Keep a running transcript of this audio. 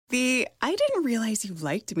The "I didn't realize you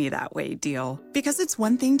liked me that way" deal. Because it's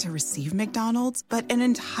one thing to receive McDonald's, but an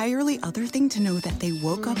entirely other thing to know that they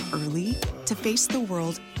woke up early to face the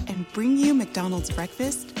world and bring you McDonald's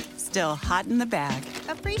breakfast still hot in the bag.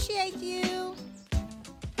 Appreciate you.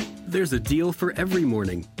 There's a deal for every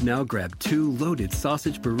morning. Now grab 2 loaded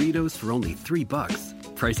sausage burritos for only $3.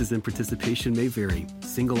 Prices and participation may vary.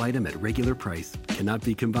 Single item at regular price. Cannot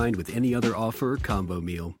be combined with any other offer or combo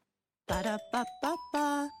meal.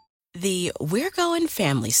 Ba-da-ba-ba-ba. The "we're going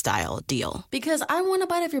family style" deal. Because I want a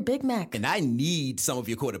bite of your Big Mac. And I need some of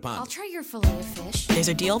your Quarter Pounder. I'll try your Filet-O-Fish. There's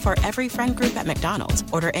a deal for every friend group at McDonald's.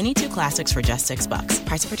 Order any 2 classics for just $6.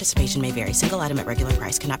 Price and participation may vary. Single item at regular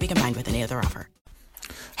price. Cannot be combined with any other offer.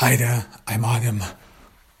 Hi there, I'm Adam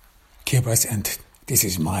Kirbers, and this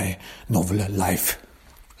is my novel Life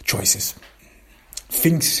Choices.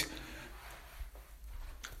 Things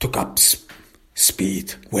took up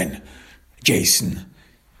speed when Jason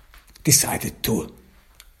decided to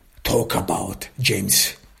talk about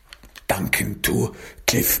James Duncan to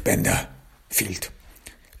Cliff Benderfield.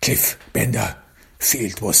 Cliff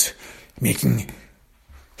Benderfield was making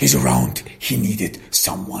his round. He needed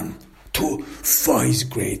someone for his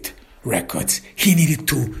great records. He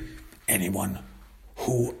needed anyone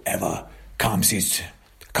who ever comes his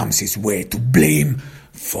way to blame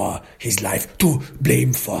for his life, to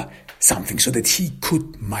blame for something, so that he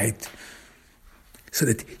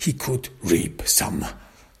could reap some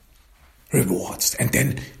rewards. And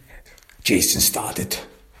then Jason started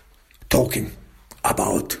talking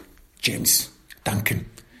about James Duncan,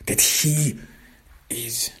 that he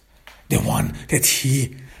is the one, that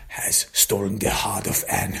he has stolen the heart of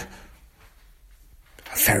Anne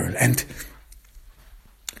Farrell. And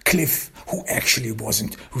Cliff, who actually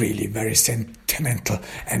wasn't really very sentimental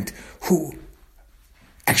and who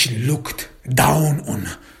actually looked down on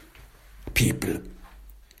people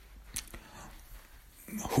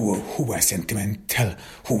who were sentimental,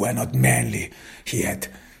 who were not manly. He had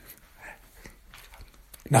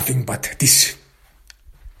nothing but disdain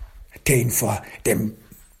for them,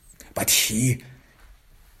 but he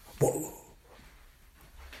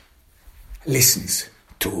listens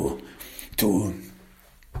to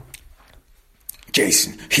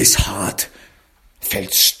Jason, his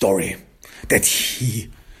heartfelt story, that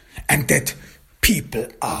people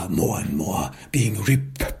are more and more being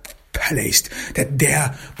replaced, that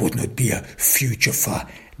there would not be a future for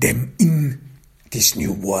them in this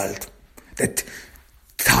new world, that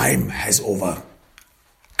time has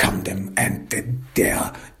overcome them, and that they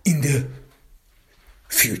are in the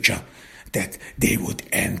future, that they would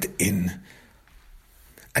end in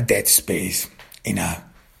a dead space, in a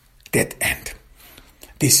dead end.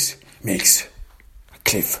 This makes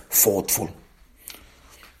Cliff thoughtful.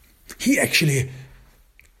 He actually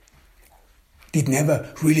did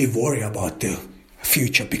never really worry about the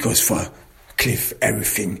future, because for Cliff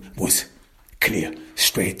everything was clear,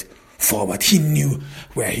 straightforward. He knew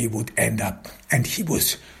where he would end up, and he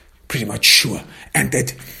was pretty much sure, and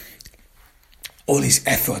that all his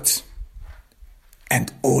efforts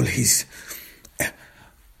and all his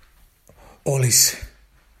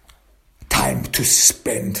time to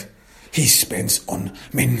spend, he spends on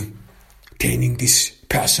maintaining this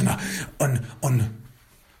persona, on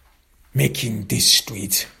making these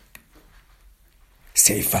streets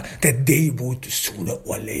safer, that they would sooner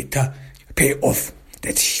or later pay off,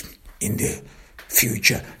 that in the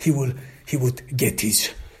future he would get his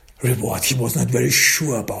reward. He was not very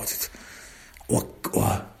sure about it, or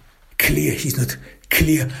clear. He's not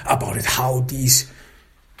clear about it, how these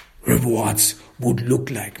rewards would look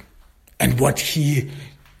like and what he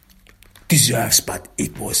deserves, but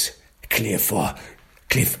it was clear for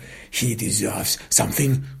Cliff, he deserves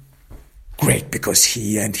something great, because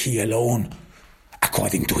he and he alone,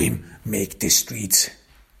 according to him, make the streets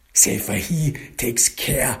safer. He takes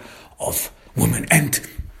care of women, and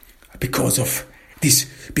because of this,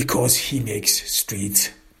 because he makes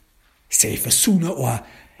streets safer, sooner or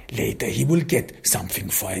later he will get something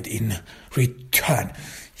for it in return.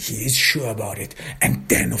 He is sure about it. And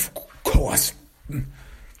then, of course,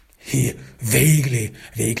 he vaguely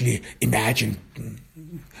imagined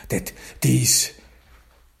that these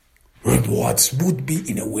rewards would be,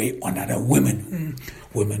 in a way or another, women.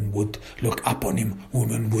 Women would look up on him,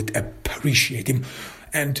 women would appreciate him,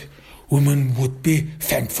 and women would be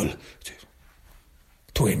thankful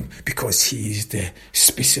to him, because he is the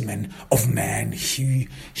specimen of man. He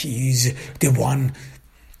is the one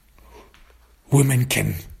women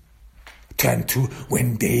can turn to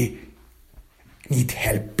when they need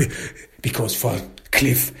help, because for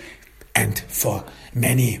Cliff and for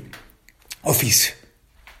many of his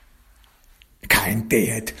kind. They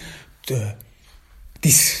had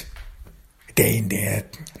this disdain. They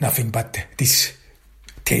had nothing but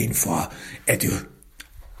disdain for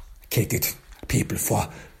educated people, for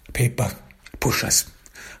paper pushers,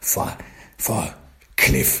 for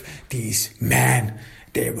Cliff. These men,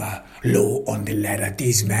 they were low on the ladder.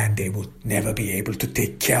 These men, they would never be able to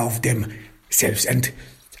take care of themselves. And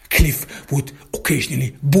Cliff would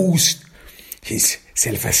occasionally boost his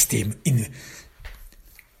self-esteem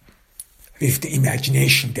with the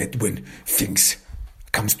imagination that when things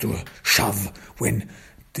comes to a shove, when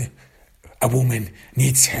a woman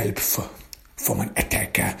needs help from an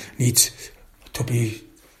attacker, needs to be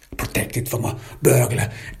protected from a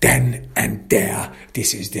burglar, then and there,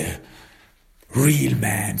 this is the real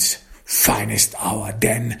man's finest hour.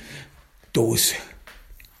 Then those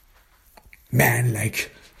men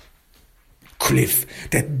like Cliff,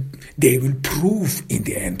 that they will prove in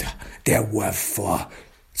the end their worth for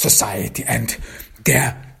society, and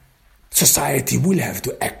their society will have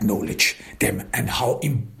to acknowledge them and how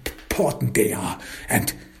important they are.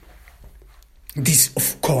 And this,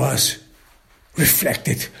 of course,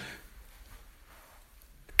 reflected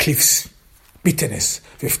Cliff's bitterness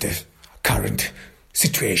with the current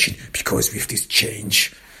situation, because with this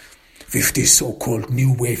change, with this so-called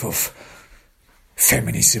new wave of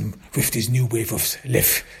feminism, with this new wave of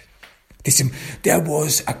leftism, there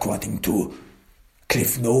was, according to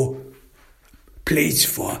Cliff, no place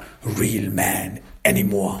for a real man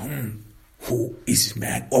anymore. Who is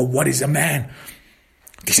man, or what is a man?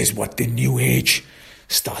 This is what the New Age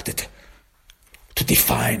started to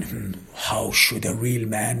define. How should a real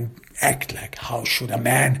man act like? How should a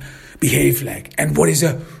man behave like? And what is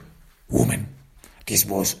a woman? This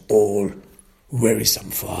was all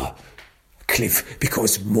wearisome for Cliff,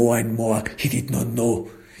 because more and more he did not know.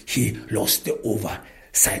 He lost the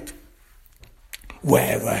oversight.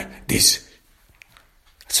 Wherever this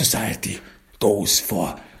society goes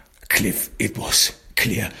for Cliff, it was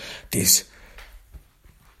clear this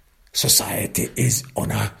society is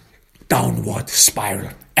on a downward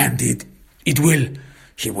spiral, and it will,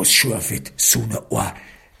 he was sure of it, sooner or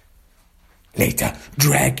later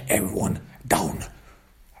drag everyone down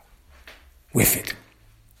with it.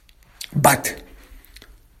 But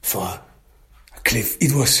for Cliff,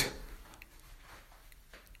 it was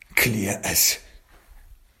clear as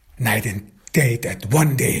night and day that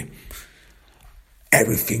one day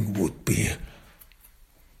everything would be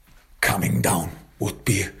coming down, would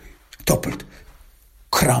be toppled,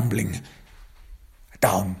 crumbling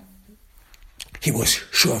down. He was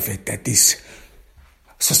sure of it, that this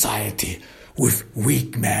society with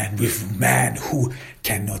weak men, with men who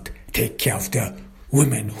cannot take care of their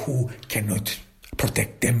women, who cannot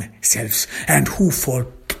protect themselves, and who fall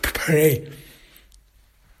prey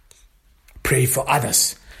for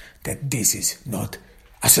others, that this is not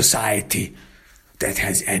a society that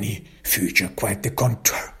has any future. Quite the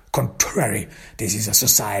contrary. This is a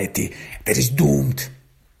society that is doomed.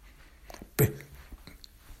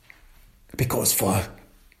 Because for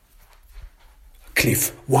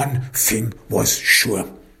Cliff, one thing was sure,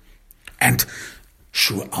 and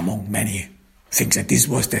sure among many things, and this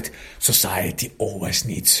was that society always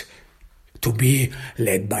needs to be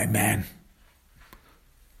led by man.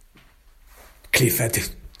 Cliff had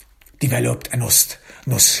developed a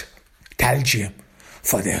nostalgia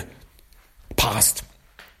for the past,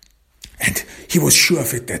 and he was sure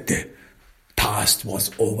of it, that the past was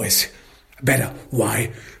always better.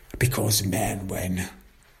 Why? Because men were in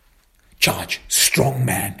charge. Strong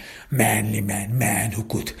man, manly man, man who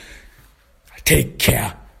could take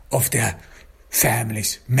care of their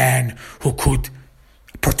families, men who could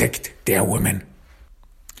protect their women.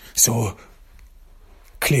 So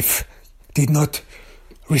Cliff did not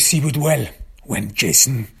receive it well when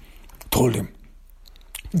Jason told him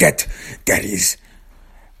that there is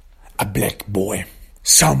a black boy,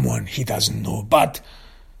 someone he doesn't know, but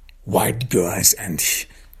white girls, and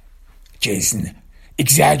Jason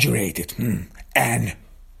exaggerated. And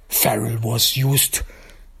Farrell was used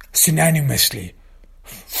synonymously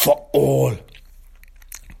for all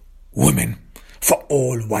women, for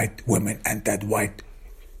all white women, and that white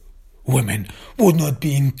women would not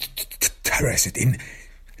be interested in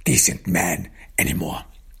decent man anymore.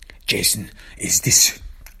 Jason is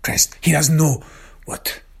distressed. He doesn't know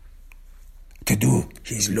what to do.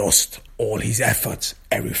 He's lost all his efforts.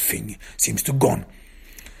 Everything seems to gone.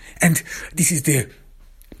 And this is the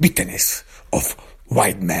bitterness of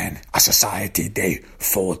white men, a society they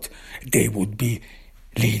thought they would be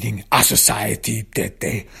leading, a society that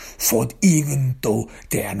they thought, even though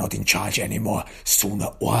they are not in charge anymore, sooner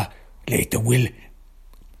or later will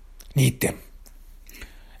need them.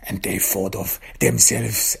 and they thought of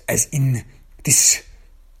themselves as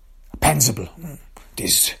indispensable.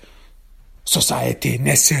 This society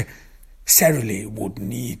necessarily would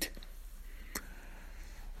need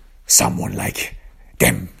someone like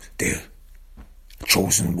them, the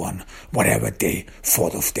chosen one, whatever they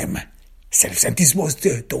thought of themselves. And this was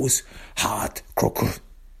those hard crocodile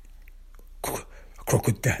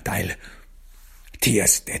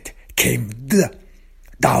tears that came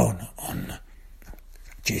down on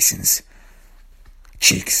Jason's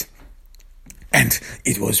cheeks. And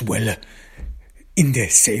it was well in the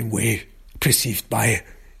same way perceived by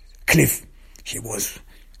Cliff. He was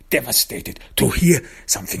devastated to hear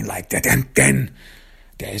something like that. And then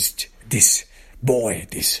there's this boy,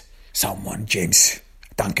 this someone, James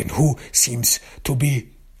Duncan, who seems to be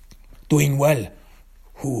doing well,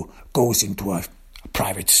 who goes into a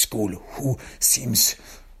private school, who seems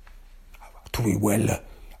to be well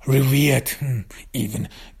revered, even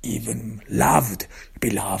loved,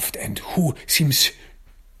 beloved, and who seems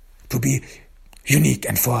to be unique.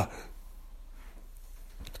 And for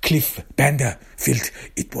Cliff Banderfield,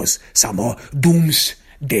 it was somehow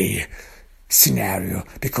doomsday scenario,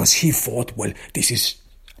 because he thought, well, this is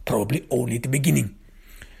probably only the beginning.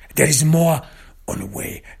 There is more on the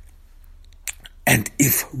way. And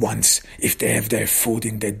if they have their foot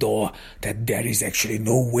in the door, that there is actually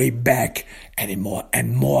no way back anymore,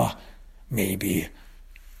 and more maybe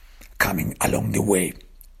coming along the way.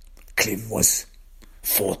 Cliff was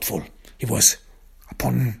thoughtful. He was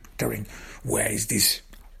pondering, where is this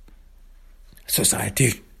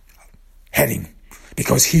society heading?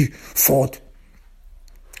 Because he thought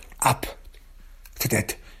up to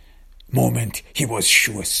that moment, he was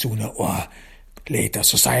sure sooner or later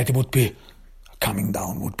society would be coming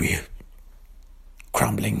down, would be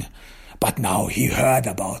crumbling. But now he heard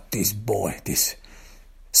about this boy, this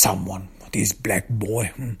black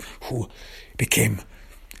boy who became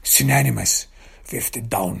synonymous with the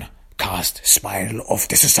downcast spiral of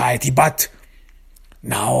the society. But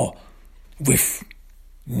now with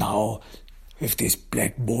this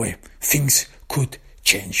black boy, things could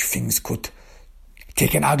change, things could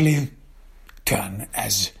take an ugly turn,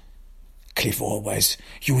 as Cliff always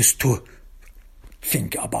used to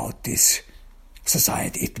think about this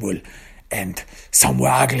society. It will end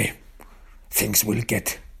somewhere ugly. Things will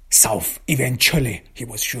get south eventually, he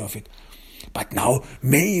was sure of it. But now,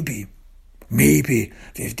 maybe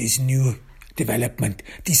with this new development,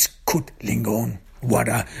 this could linger on. What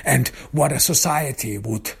a society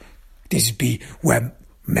would this be, where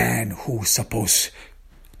men who supposed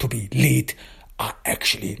to be lead are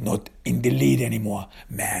actually not in the lead anymore.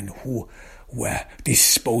 Men who were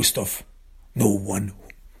disposed of. No one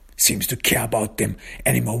seems to care about them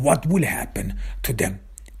anymore. What will happen to them?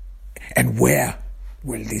 And where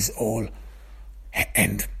will this all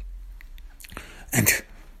end? And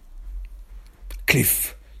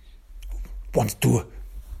Cliff wants to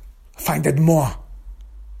find out more.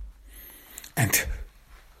 And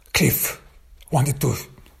Cliff wanted to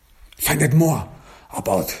find out more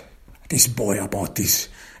about this boy, about this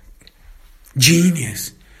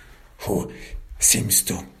genius who seems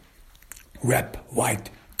to wrap white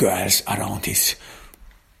girls around his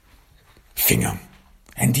finger.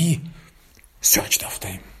 And he searched after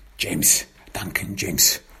him. James Duncan.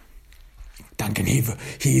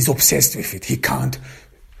 He is obsessed with it. He can't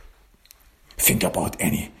think about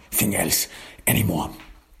anything else anymore.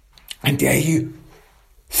 And there he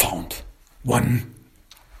found one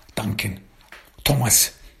Duncan,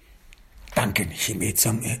 Thomas Duncan. He made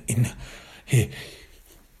some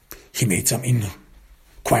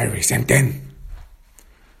inquiries, and then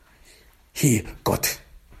he got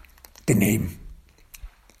the name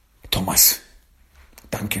Thomas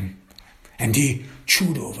Duncan, and he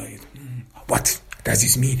chewed over it. What does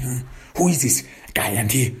this mean? Who is this guy?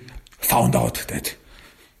 And he found out that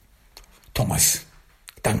Thomas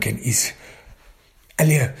Duncan is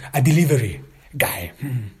a delivery guy.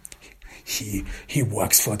 He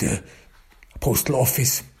works for the postal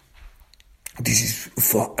office. This is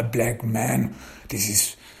for a black man. This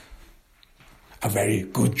is a very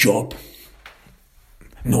good job.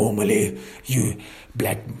 Normally, you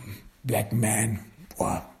black men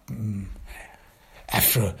or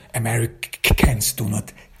Afro-Americans do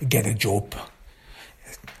not get a job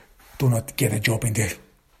in the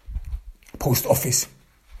post office.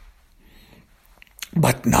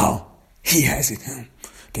 But now he has it.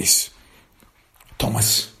 This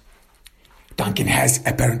Thomas Duncan has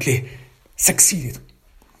apparently succeeded.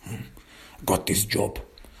 Got this job,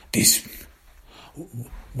 this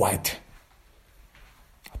white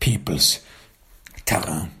people's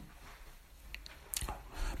terrain.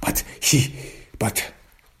 But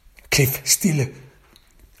Cliff still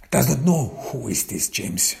does not know who is this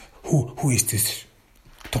James, who is this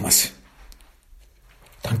Thomas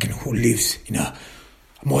Duncan, who lives in a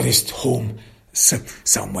modest home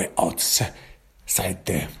somewhere outside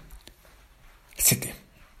the city.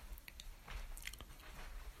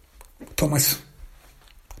 Thomas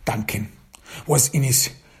Duncan was in his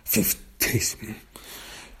 50s.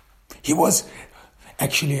 He was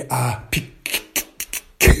actually a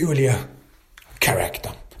peculiar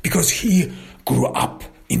character because he grew up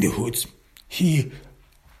in the hoods. He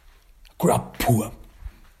grew up poor.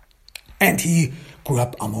 And he grew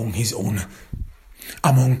up among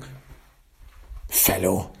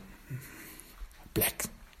fellow blacks.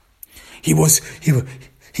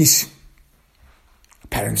 His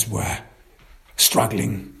parents were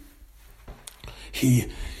struggling.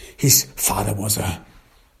 His father was a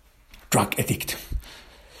drug addict.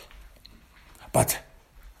 But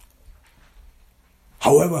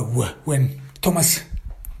however, when Thomas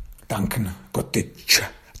Duncan got the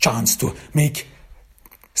chance to make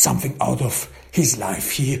something out of his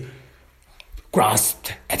life, he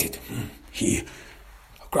grasped at it. He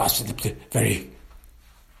grasped it very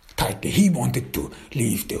tightly. He wanted to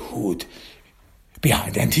leave the hood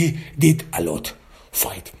behind, and he did a lot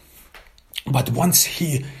for it. But once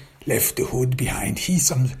he left the hood behind, he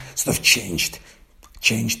sort of changed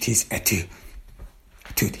his attitude.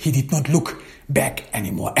 He did not look back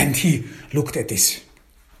anymore, and he looked at this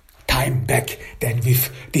time back then with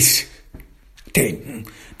this thing.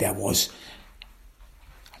 There was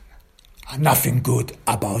nothing good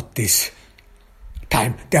about this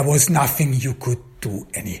time. There was nothing you could do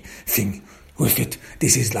anything with it.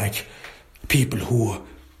 This is like people who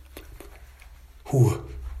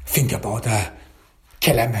think about a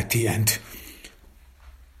calamity and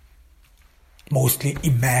mostly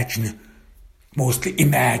imagine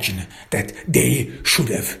that they should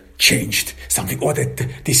have changed something, or that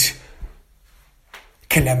this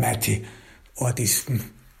calamity or this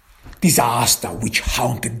disaster which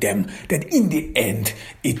haunted them, that in the end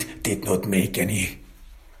it did not make any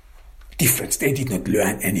difference. They did not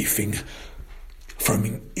learn anything from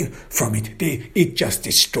it. It just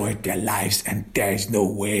destroyed their lives, and there is no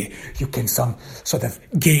way you can some sort of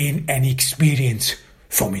gain any experience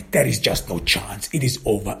from it. There is just no chance. It is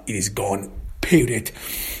over. It is gone. Period.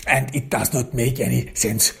 And it does not make any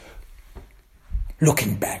sense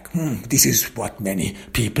looking back. This is what many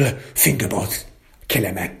people think about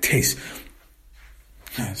calamities.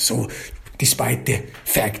 So, despite the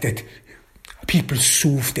fact that people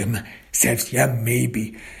soothe themselves,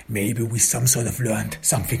 maybe we some sort of learned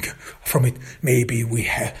something from it. Maybe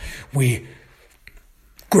we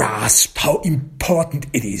grasp how important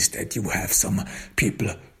it is that you have some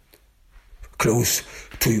people close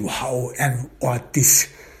to you, or this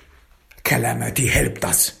calamity helped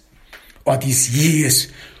us, or these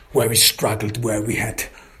years where we struggled, where we had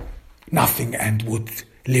nothing and would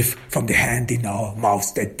live from the hand in our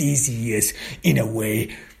mouths, that these years in a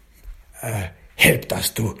way helped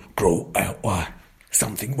us to grow or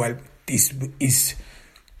something. Well, this is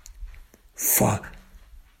for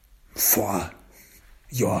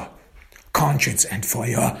your conscience and for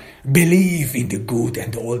your belief in the good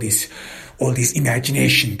and all this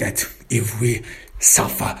imagination that if we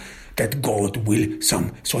suffer, that God will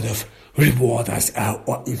some sort of reward us,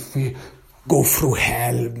 or if we go through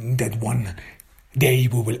hell, that one day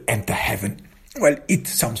we will enter heaven. Well, it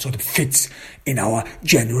some sort of fits in our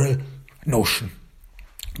general notion.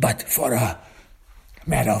 But for a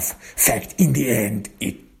matter of fact, in the end,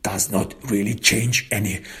 it does not really change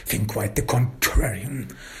anything. Quite the contrary.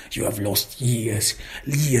 You have lost years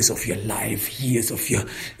of your life, years of your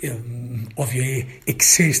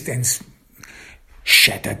existence,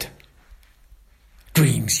 shattered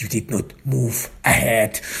dreams. You did not move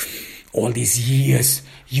ahead. All these years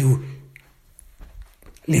you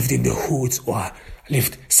lived in the hoods or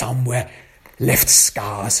lived somewhere, left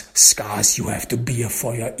scars you have to bear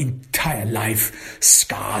for your entire life,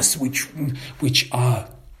 scars which are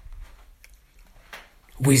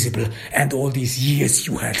visible, and all these years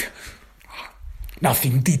you had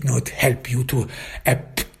nothing did not help you to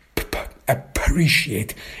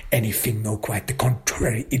appreciate anything. No, quite the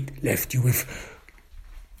contrary, it left you with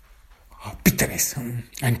bitterness.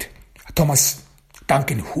 And Thomas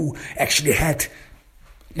Duncan, who actually had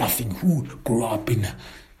nothing, who grew up in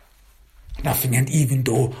nothing, and even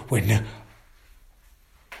though when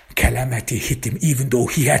calamity hit him, even though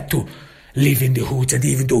he had to live in the hoods, and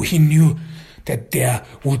even though he knew that there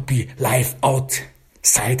would be life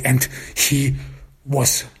outside, and he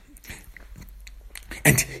was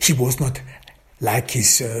not like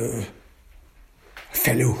his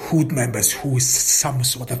fellow Hood members who some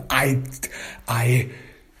sort of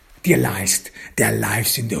idealized their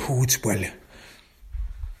lives in the hoods. Well,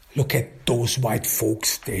 look at those white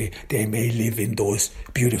folks. They may live in those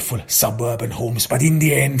beautiful suburban homes, but in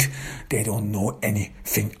the end, they don't know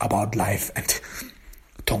anything about life. And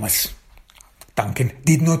Thomas Duncan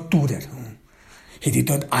did not do that. He did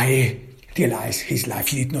not idealize his life.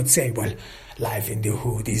 He did not say, well, life in the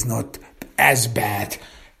hood is not as bad.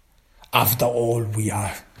 After all, we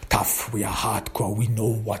are tough, we are hardcore, we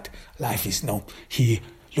know what life is. No, he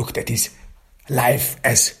looked at his life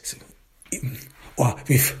as, or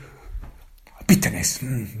with bitterness.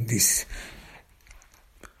 This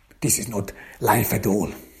is not life at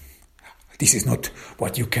all. This is not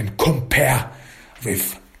what you can compare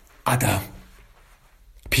with other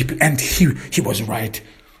people. And he was right,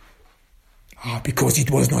 because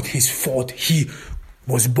it was not his fault. He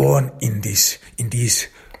was born in these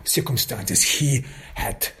circumstances. He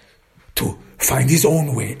had to find his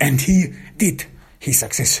own way, and he did. He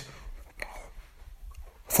successfully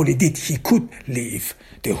did. He could leave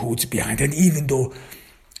the hoods behind, and even though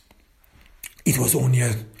it was only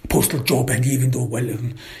a postal job, and even though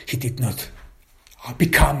he did not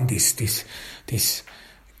become this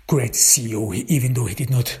great CEO, even though he did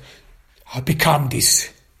not become this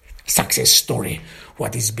success story,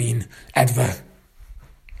 what is being advertised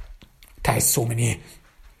so many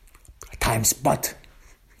times, but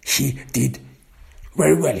he did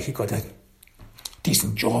very well. He got a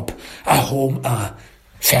decent job, a home, a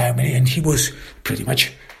family, and he was pretty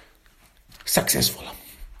much successful.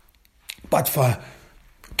 But for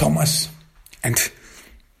Thomas, and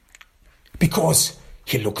because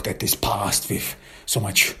he looked at his past with so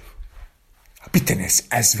much bitterness,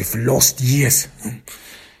 as with lost years,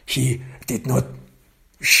 he did not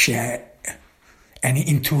share any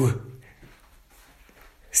enthusiasm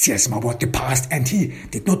about the past, and he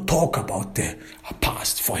did not talk about the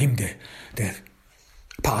past. For him, the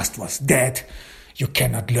past was dead. You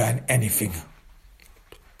cannot learn anything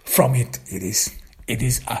from it.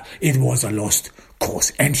 It was a lost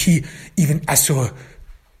cause, and he even associated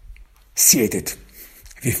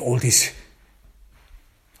with all these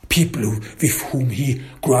people with whom he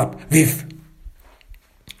grew up with.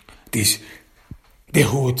 The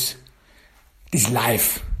hoods, this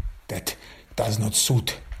life that does not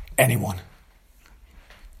suit anyone.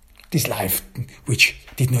 This life which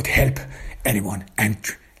did not help anyone and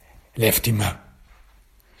left him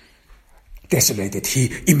desolated. He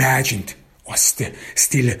imagined, or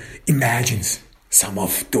still imagines, some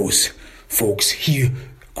of those folks he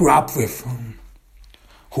grew up with,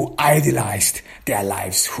 who idolized their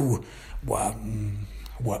lives, who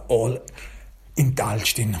were all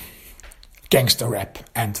indulged in gangster rap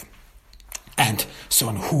and so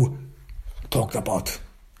on, who talked about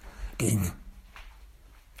being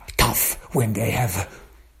tough when they have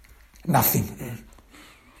nothing,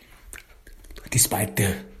 despite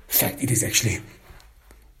the fact it is actually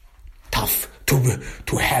tough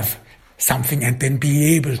to have something and then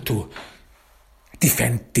be able to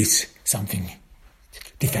defend this something,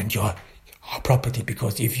 defend your property.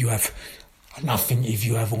 Because if you have nothing, if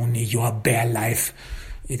you have only your bare life,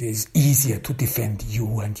 it is easier to defend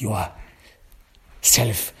you and your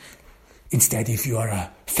self. Instead, if you are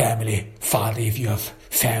a family father, if you have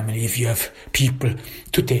family, if you have people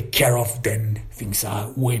to take care of, then things are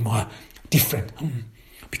way more different.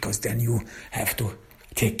 Because then you have to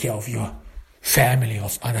take care of your family,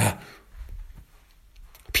 of other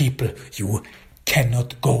people. You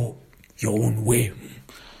cannot go your own way.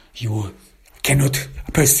 You cannot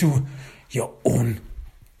pursue your own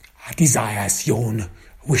desires, your own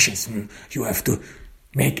wishes. You have to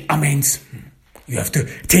make amends. You have to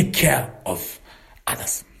take care of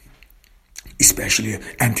others, especially,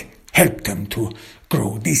 and help them to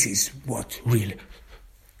grow. This is what real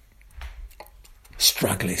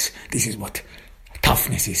struggle is. This is what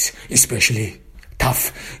toughness is, especially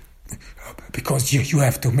tough because you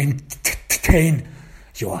have to maintain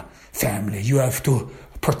your family. You have to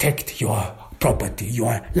protect your property,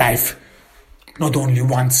 your life, not only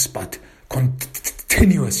once but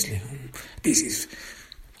continuously. This is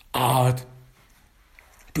hard.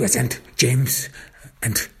 And James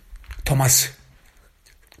and Thomas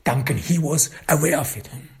Duncan, he was aware of it,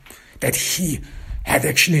 that he had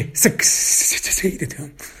actually succeeded.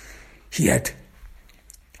 He had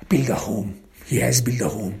built a home. He has built a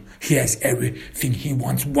home. He has everything he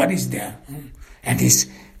wants. What is there? And his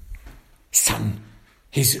son,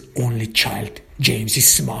 his only child, James, is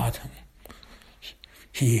smart.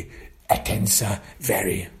 He attends a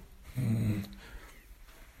very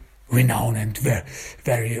renowned and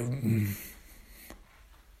very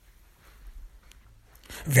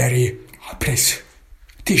very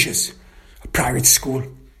prestigious private school.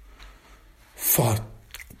 For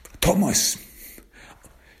Thomas,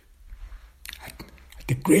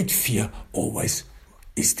 the great fear always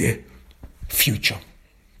is the future.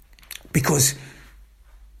 Because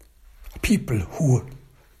people who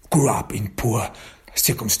grew up in poor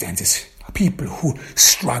circumstances, people who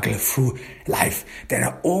struggle through life, there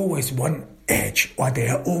are always one edge, or they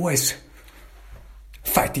are always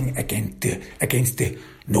fighting against the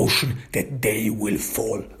notion that they will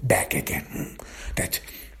fall back again. That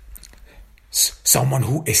someone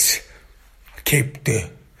who escaped the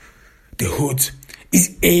hoods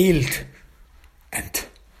is ailed and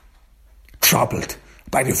troubled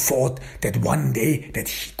by the thought that one day that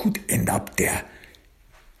he could end up there.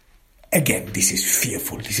 Again, this is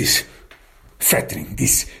fearful, this is threatening,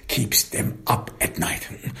 this keeps them up at night.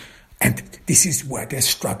 And this is where their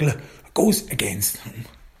struggle goes against.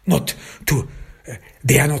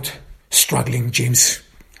 They are not struggling. James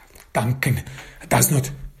Duncan does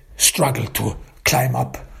not struggle to climb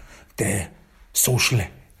up the social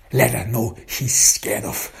ladder. No, he's scared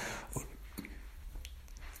of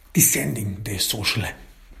descending the social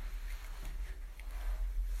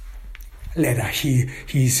ladder.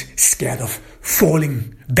 He's scared of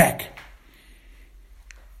falling back.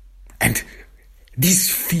 And this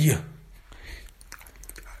fear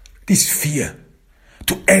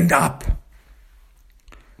to end up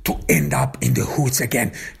in the hoods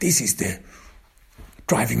again, this is the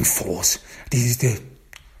driving force. This is the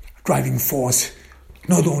driving force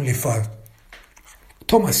not only for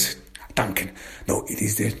Thomas Duncan, no, it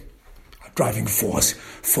is the driving force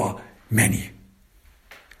for many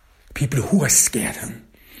people who are scared.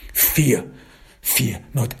 Fear,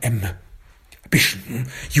 not ambition.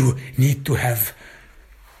 You need to have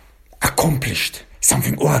accomplished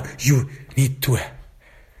something, or you need to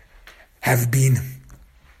have been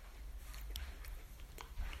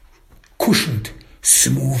cushioned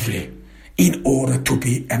smoothly in order to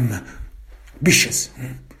be ambitious.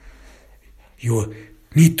 You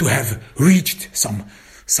need to have reached some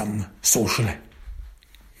social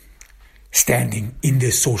standing in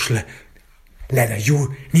the social ladder.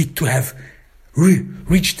 You need to have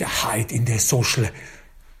reached a height in the social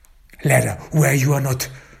ladder where you are not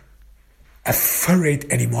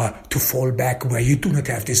afraid anymore to fall back, where you do not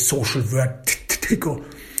have this social vertigo,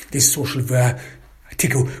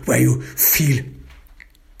 where you feel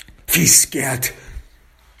scared,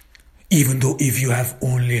 even though if you have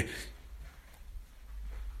only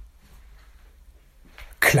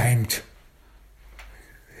climbed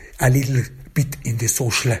a little bit in the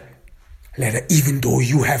social ladder, even though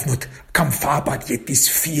you have not come far, but yet this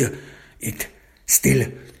fear, it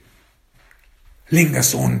still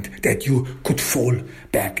lingers on that you could fall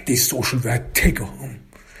back, this social vertigo.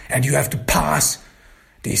 And you have to pass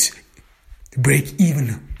this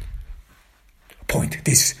break-even point,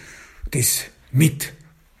 this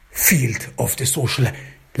mid-field of the social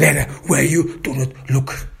ladder, where you do not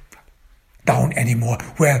look down anymore,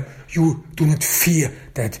 where you do not fear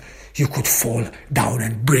that you could fall down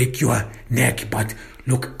and break your neck, but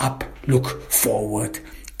look up, look forward,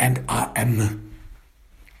 and are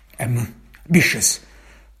ambitious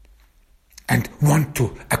and want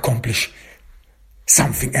to accomplish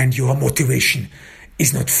something, and your motivation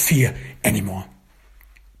is not fear anymore.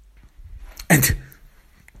 And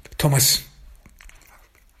Thomas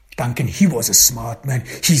Duncan, he was a smart man.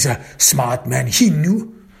 He's a smart man. He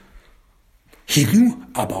knew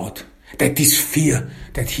about that this fear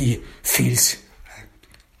that he feels,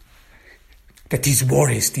 that these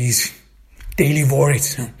worries, these daily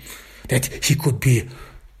worries, that he could be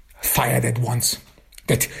fired at once,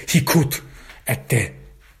 that he could at the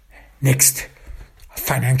next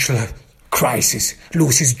financial crisis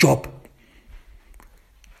lose his job.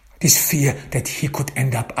 This fear that he could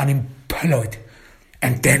end up unemployed.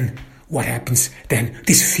 And then what happens then?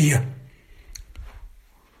 This fear,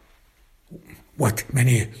 what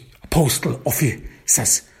many postal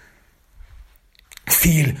officers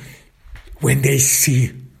feel when they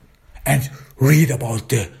see and read about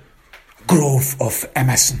the growth of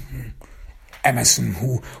Amazon,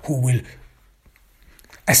 who will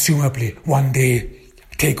assumably one day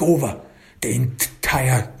take over the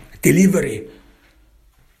entire delivery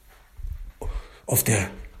of the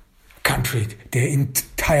country, the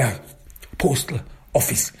entire postal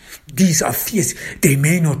office. These are fears. They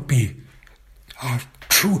may not be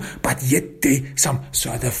true, but yet they some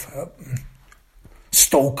sort of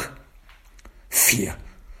stoke fear,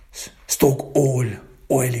 stoke oil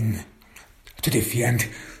in to the fear. And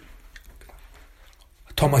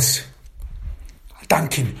Thomas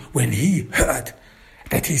Duncan, when he heard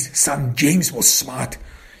that his son James was smart,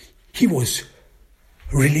 he was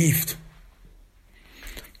relieved.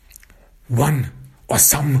 One or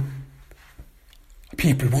some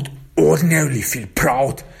people would ordinarily feel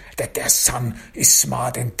proud that their son is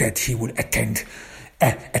smart and that he will attend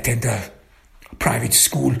a private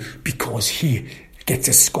school because he gets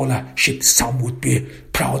a scholarship. Some would be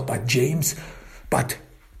proud about James, but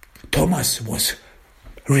Thomas was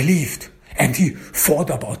relieved, and he thought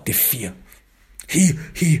about the fear.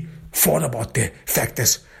 He thought about the fact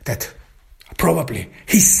that probably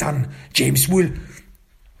his son James will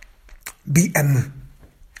be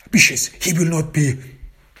ambitious. He will not be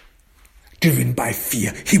driven by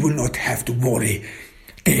fear. He will not have to worry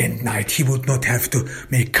day and night. He would not have to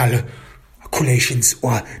make calculations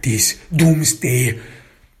or these doomsday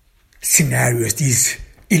scenarios, these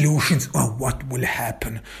illusions, or what will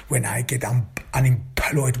happen when I get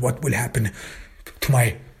unemployed, what will happen to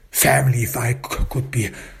my family if I could be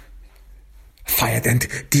fired. And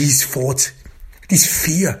these thoughts, this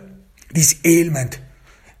fear, this ailment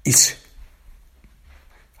is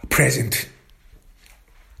present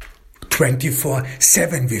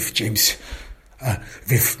 24/7 with James,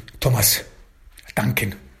 with Thomas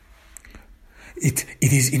Duncan. It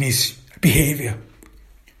is in his behavior.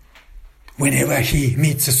 Whenever he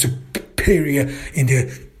meets a superior in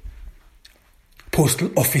the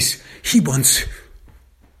postal office, he wants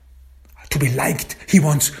to be liked. He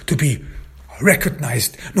wants to be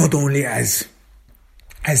recognized, not only as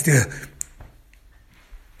the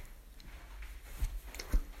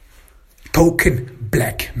token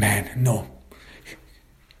black man. No.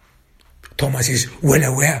 Thomas is well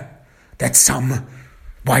aware that some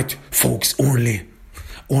white folks only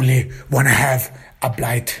want to have a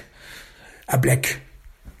black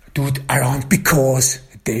dude around because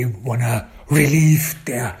they want to relieve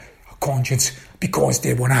their conscience, because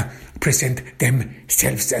they want to present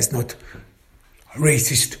themselves as not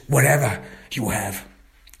racist, whatever you have.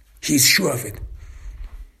 He's sure of it.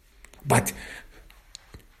 But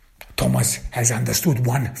Thomas has understood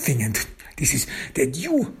one thing, and this is that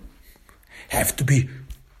you have to be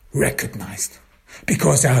recognized,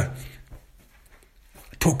 because a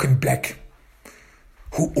token black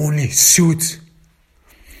who only suits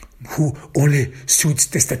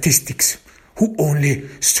the statistics, who only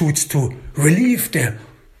suits to relieve the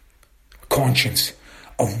conscience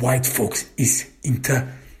of white folks is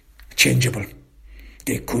interchangeable.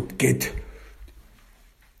 They could get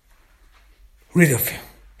rid of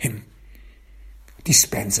him.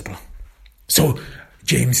 Dispensable. So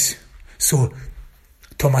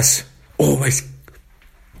Thomas always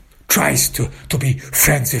tries to be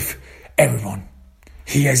friends with everyone.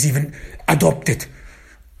 He has even adopted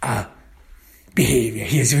a behavior.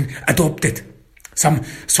 He has even adopted some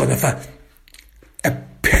sort of a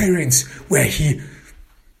appearance where he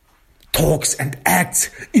talks and acts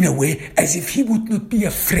in a way as if he would not be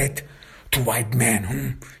a threat to white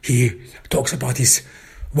men. He talks about his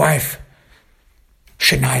wife,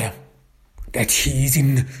 Shania, that he is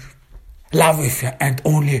in love with her and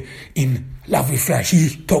only in love with her. He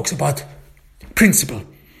talks about principle,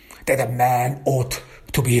 that a man ought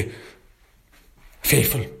to be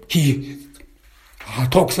faithful. He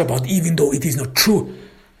talks about, even though it is not true,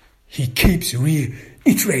 he keeps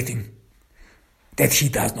reiterating that he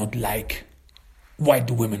does not like white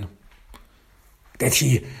women, that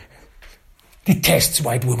he detests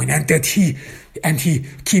white women, and that he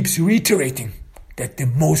keeps reiterating that the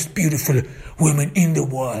most beautiful women in the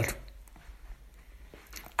world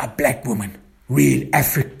are black women, real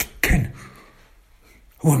African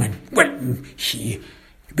women. Well, he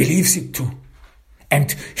believes it too.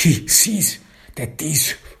 And he sees that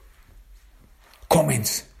these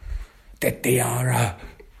comments, that they are a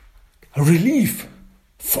relief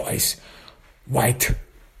for his white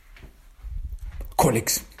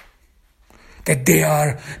colleagues. That they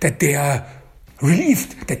are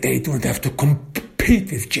relieved that they don't have to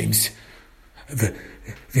compete with James,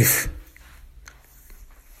 with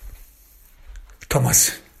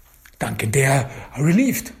Thomas Duncan. They are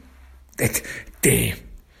relieved that they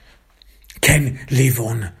can live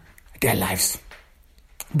on their lives.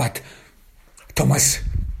 But Thomas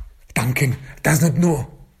Duncan does not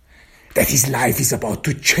know that his life is about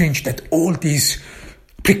to change, that all these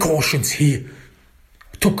precautions he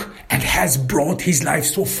took and has brought his life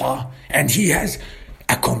so far, and he has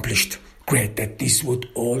accomplished great, that this would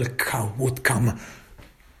all come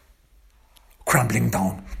crumbling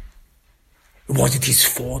down. Was it his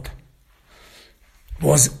fault?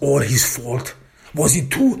 Was all his fault? Was he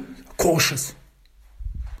too cautious?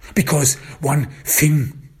 Because one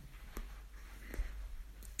thing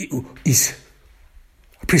is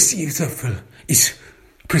perceivable, is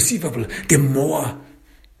perceivable, the more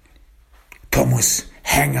Thomas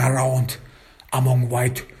hang around among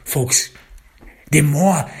white folks, the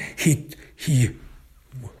more he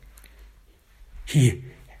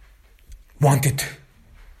wanted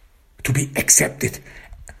to be accepted,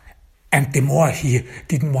 and the more he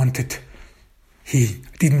didn't want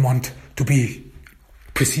to be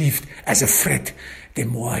perceived as a threat, the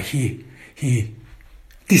more he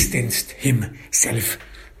distanced himself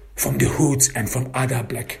from the hoods and from other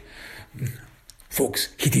black folks.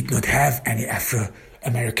 He did not have any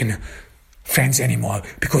Afro-American friends anymore,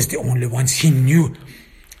 because the only ones he knew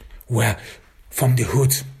were from the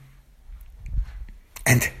hoods.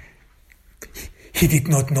 And he did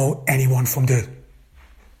not know anyone from the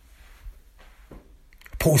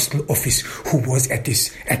postal office who was at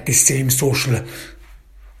the same social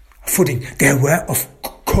footing. There were, of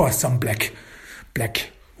course, some black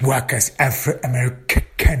workers,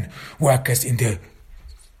 Afro-American workers in the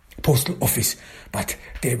postal office, but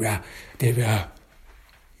they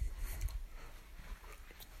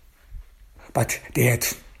had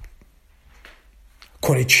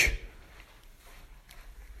college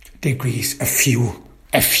degrees, a few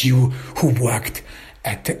who worked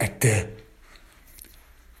at the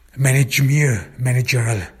managerial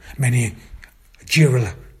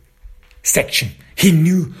section. He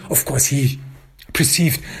knew, of course, he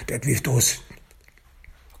perceived that with those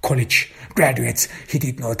college graduates, he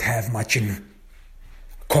did not have much in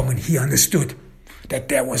common. He understood that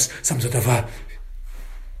there was some sort of a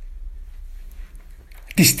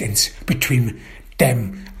distance between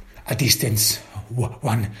them, a distance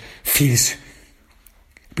one feels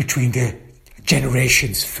between the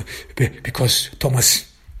generations, because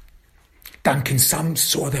Thomas Duncan some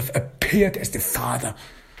sort of appeared as the father,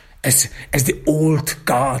 as the old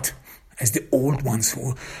guard, as the old ones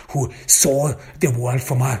who saw the world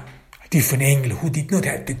from a different angle, who did not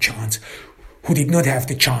have the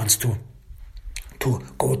chance to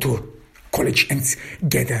go to college and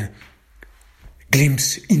get a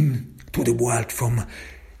glimpse into the world from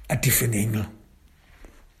a different angle.